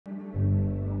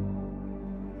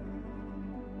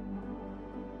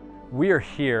We are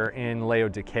here in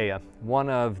Laudicea, one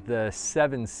of the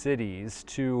 7 cities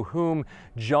to whom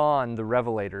John the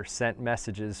Revelator sent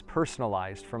messages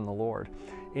personalized from the Lord.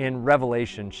 In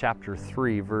Revelation chapter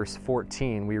 3, verse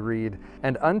 14, we read,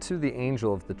 "And unto the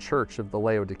angel of the church of the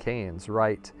Laodiceans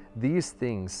write, These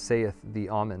things saith the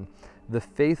Amen, the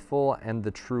faithful and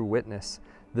the true witness,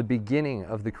 the beginning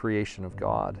of the creation of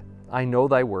God. I know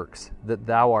thy works, that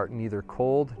thou art neither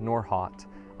cold nor hot.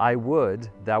 I would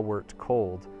thou wert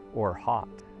cold or hot."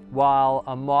 While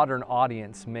a modern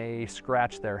audience may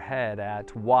scratch their head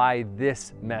at why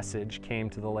this message came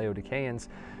to the Laodiceans,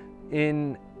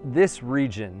 in this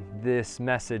region, this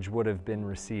message would have been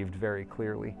received very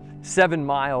clearly. 7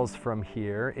 miles from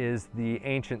here is the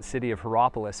ancient city of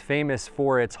Hierapolis, famous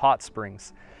for its hot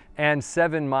springs. And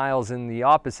 7 miles in the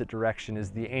opposite direction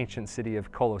is the ancient city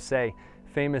of Colossae,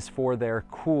 famous for their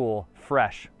cool,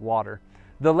 fresh water.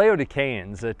 The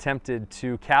Laodiceans attempted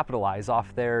to capitalize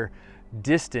off their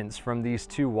distance from these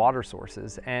 2 water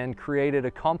sources and created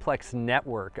a complex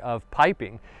network of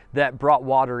piping that brought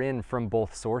water in from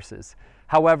both sources.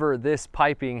 However, this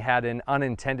piping had an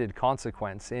unintended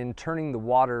consequence in turning the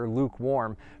water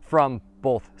lukewarm from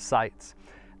both sites.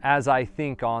 As I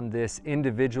think on this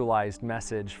individualized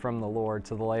message from the Lord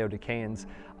to the Laodiceans,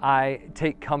 I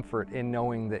take comfort in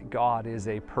knowing that God is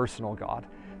a personal God,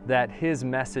 that His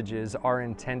messages are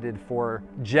intended for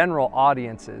general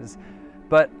audiences,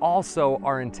 but also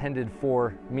are intended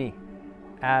for me.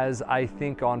 As I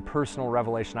think on personal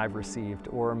revelation I've received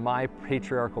or my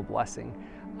patriarchal blessing,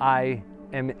 I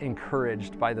am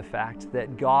encouraged by the fact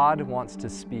that God wants to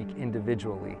speak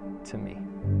individually to me.